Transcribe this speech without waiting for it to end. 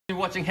You're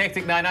watching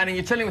Hectic 99 and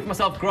you're chilling with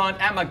myself, Grant,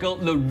 and my girl,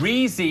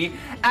 Larizi.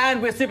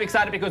 And we're super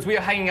excited because we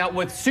are hanging out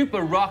with super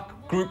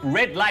rock group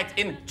Red Light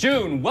in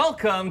June.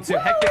 Welcome to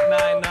Hectic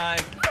 99.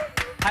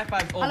 High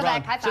fives all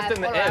around. Just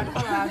in the air.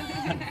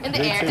 In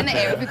the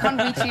air. We can't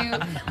reach you.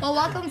 Well,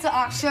 welcome to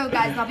our show,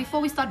 guys. Now,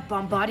 before we start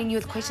bombarding you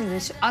with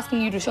questions and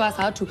asking you to show us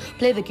how to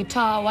play the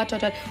guitar, what,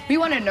 we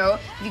want to know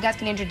if you guys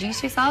can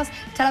introduce yourselves,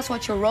 tell us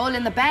what your role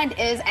in the band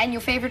is, and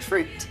your favorite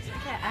fruit.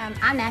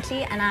 I'm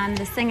Natalie, and I'm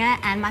the singer,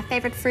 and my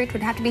favorite fruit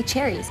would have to be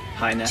cherries.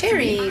 Hi, Natalie.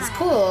 Cherries,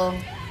 cool.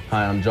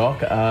 Hi, I'm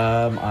Jacques.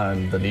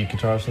 I'm the lead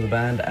guitarist of the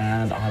band,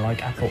 and I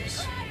like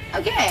apples.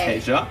 Okay. Hey,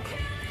 Jacques.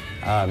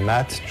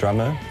 Matt,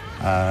 drummer.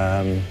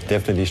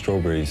 Definitely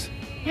strawberries.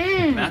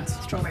 Matt.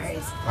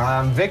 Strawberries.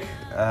 I'm Vic,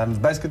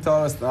 bass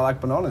guitarist. I like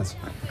bananas.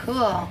 Cool.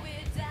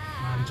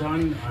 I'm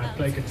John. I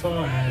play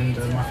guitar, and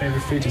my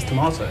favorite fruit is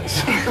tomatoes.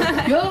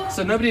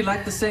 So nobody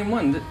liked the same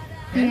one?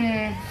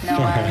 No.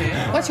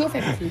 What's your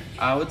favorite fruit?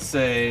 I would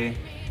say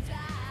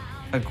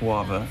a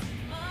guava.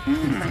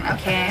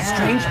 Okay.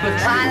 Strange but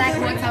true. I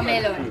like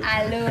watermelon.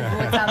 I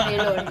love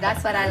watermelon.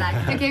 That's what I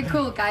like. Okay,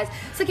 cool, guys.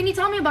 So can you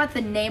tell me about the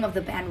name of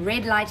the band,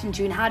 Red Light in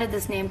June? How did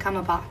this name come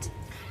about?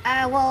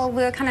 Well,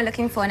 we were kind of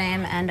looking for a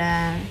name,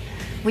 and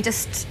we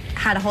just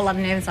had a whole lot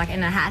of names like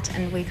in a hat,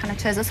 and we kind of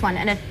chose this one.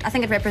 And I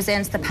think it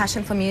represents the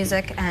passion for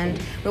music,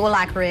 and we all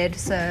like red,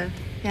 so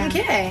yeah.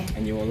 Okay.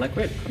 And you all like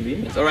red,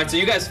 convenient. All right, so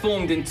you guys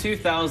formed in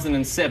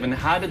 2007.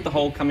 How did the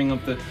whole coming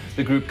of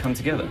the group come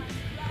together?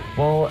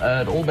 Well,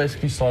 it all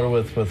basically started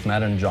with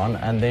Matt and John,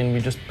 and then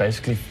we just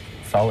basically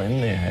fell in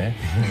there, hey?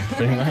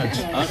 Pretty much.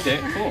 Okay,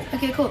 cool.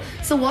 Okay, cool.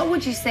 So what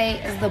would you say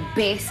is the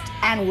best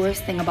and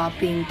worst thing about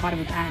being part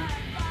of a band?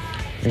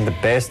 I think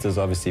the best is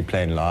obviously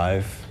playing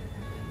live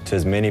to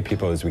as many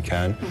people as we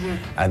can.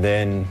 And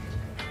then,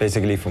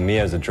 basically for me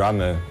as a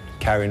drummer,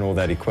 carrying all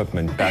that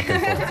equipment back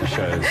and forth to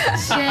shows.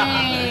 Shame.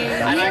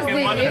 And I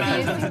can one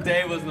imagine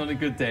today was not a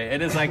good day.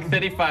 It is like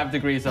 35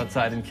 degrees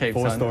outside in Cape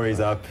Town. 4 stories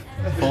up.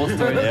 4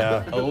 stories?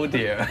 Yeah. Oh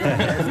dear.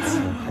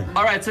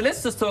 All right, so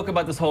let's just talk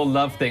about this whole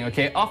love thing,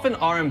 okay? Often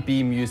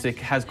R&B music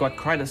has got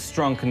quite a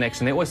strong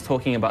connection. They're always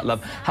talking about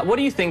love. What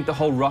do you think the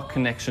whole rock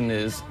connection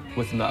is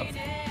with love?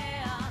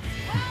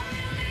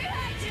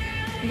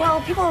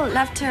 Well, people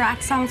love to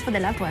write songs for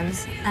their loved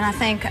ones, and I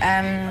think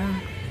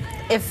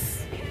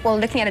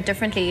looking at it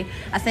differently,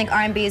 I think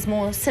R&B is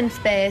more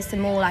synth-based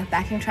and more like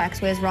backing tracks,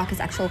 whereas rock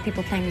is actual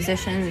people playing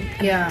musicians.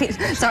 Playing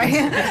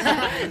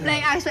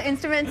actual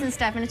instruments and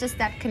stuff, and it's just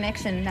that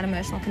connection, that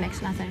emotional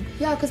connection, I think.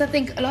 Yeah, because I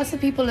think lots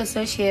of people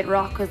associate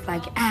rock with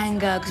like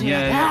anger, because you're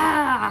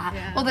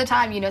like, all the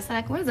time, you know. So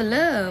like, where's the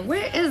love?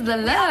 Where is the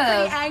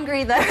love? Pretty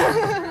angry though.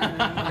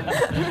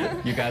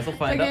 You guys will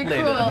find out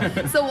later.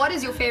 Cool. So what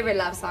is your favorite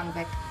love song,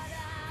 Vic?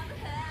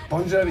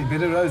 Bon Jovi,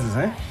 Bed of Roses,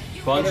 eh?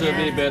 Bon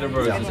Jovi, Bed of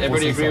Roses.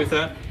 Everybody agree with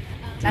that?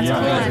 That's a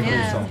cool one,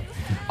 yeah. Song.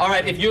 All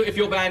right, if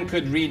your band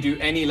could redo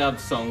any love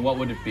song, what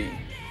would it be?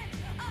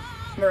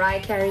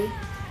 Mariah Carey.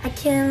 I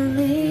can't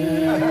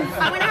live.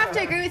 I'm gonna have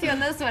to agree with you on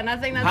this one. I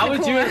think that's How the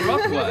would cool you one. at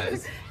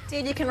rock-wise?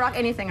 Dude, you can rock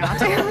anything out.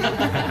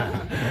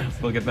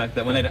 We'll get back to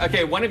that one later.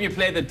 Okay, one of you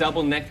play the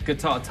double-necked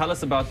guitar. Tell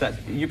us about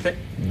that. You play?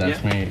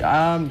 That's me.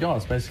 Yeah,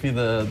 it's basically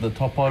the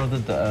top part of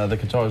the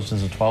guitar is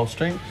just a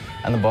 12-string,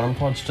 and the bottom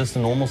part's just a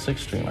normal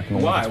 6-string, like a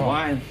normal guitar.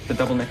 Why the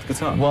double-necked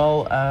guitar?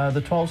 Well,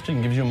 the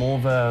 12-string gives you more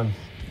of a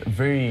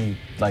very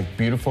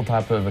beautiful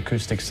type of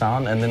acoustic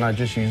sound, and then I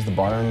just use the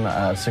bottom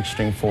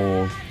 6-string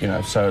for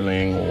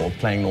soloing or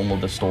playing normal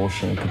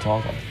distortion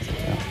guitar.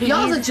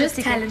 Y'all are just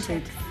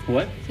talented.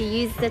 What?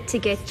 He used it to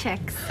get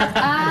checks. He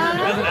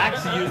doesn't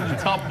actually use the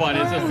top one.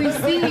 It's just... We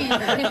see.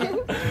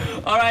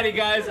 Alrighty,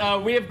 guys.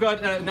 We have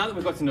got now that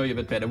we've got to know you a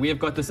bit better, we have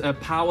got this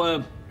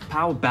power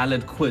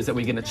ballad quiz that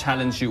we're going to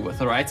challenge you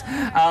with, all right?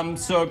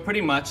 So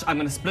pretty much, I'm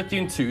going to split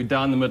you in two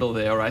down the middle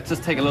there, all right?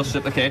 Just take a little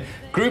shit, okay?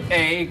 Group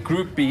A,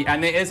 Group B,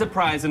 and there is a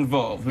prize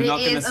involved. We're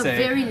not going to say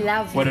very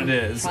lovely what it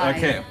is, prize.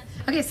 okay?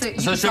 Okay,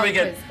 so should we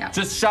get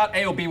just shout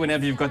A or B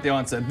whenever you've got the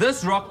answer.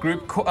 This rock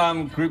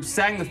group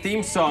sang the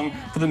theme song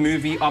for the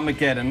movie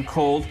Armageddon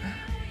called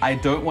 "I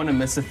Don't Want to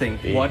Miss a Thing."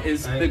 What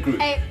is the group?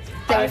 They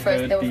were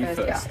first.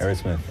 Yeah.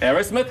 Aerosmith.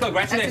 Aerosmith,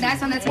 congratulations.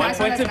 That's a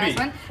nice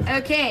one.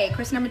 Okay,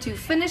 question number 2.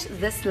 Finish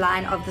this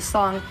line of the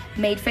song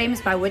made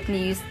famous by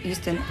Whitney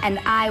Houston. And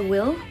I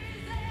will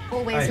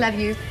Always love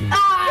you.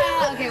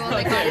 Okay, well,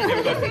 they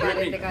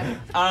got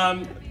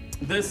it.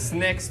 This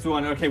next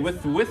one, okay,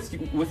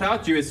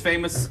 Without You is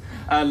famous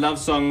love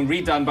song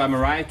redone by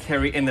Mariah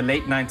Carey in the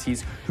late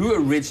 90s. Who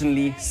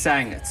originally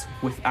sang it,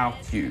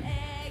 Without You?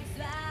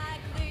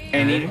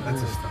 Any?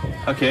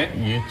 Okay.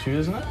 U2,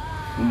 isn't it?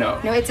 No.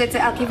 No, it's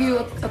I'll give you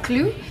a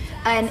clue.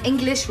 An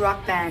English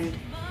rock band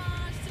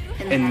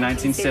in the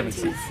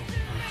 1970s.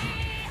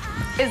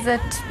 Is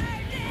it?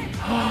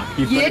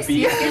 You've got to be...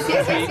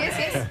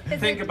 Yes.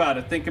 Think about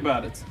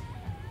it.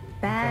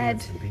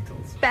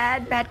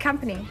 Bad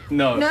company.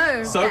 No.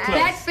 No. So close.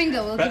 Bad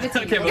finger, we'll give it to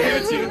you. Okay, we'll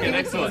give it to you. Okay,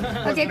 next one.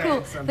 Okay,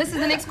 cool. This is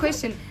the next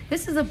question.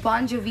 This is a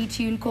Bon Jovi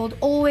tune called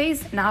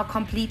Always. Now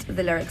complete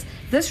the lyrics.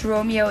 This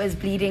Romeo is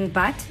bleeding,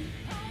 but...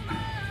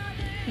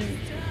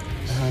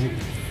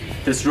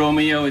 This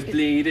Romeo is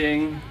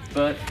bleeding,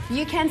 but...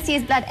 You can see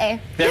his blood, eh?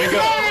 There we go.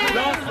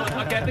 Last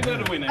one. Okay, I think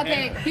we're the winner.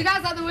 Okay, you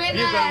guys are the winners.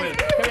 You got it.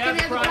 Can we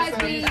have the prize,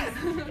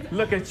 please?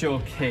 Look at your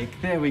cake.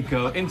 There we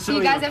go. Enjoy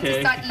You guys your have to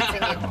cake. start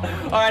eating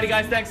it. Alrighty,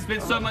 guys. Thanks. It's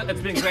been so much. It's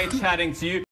been great chatting to you.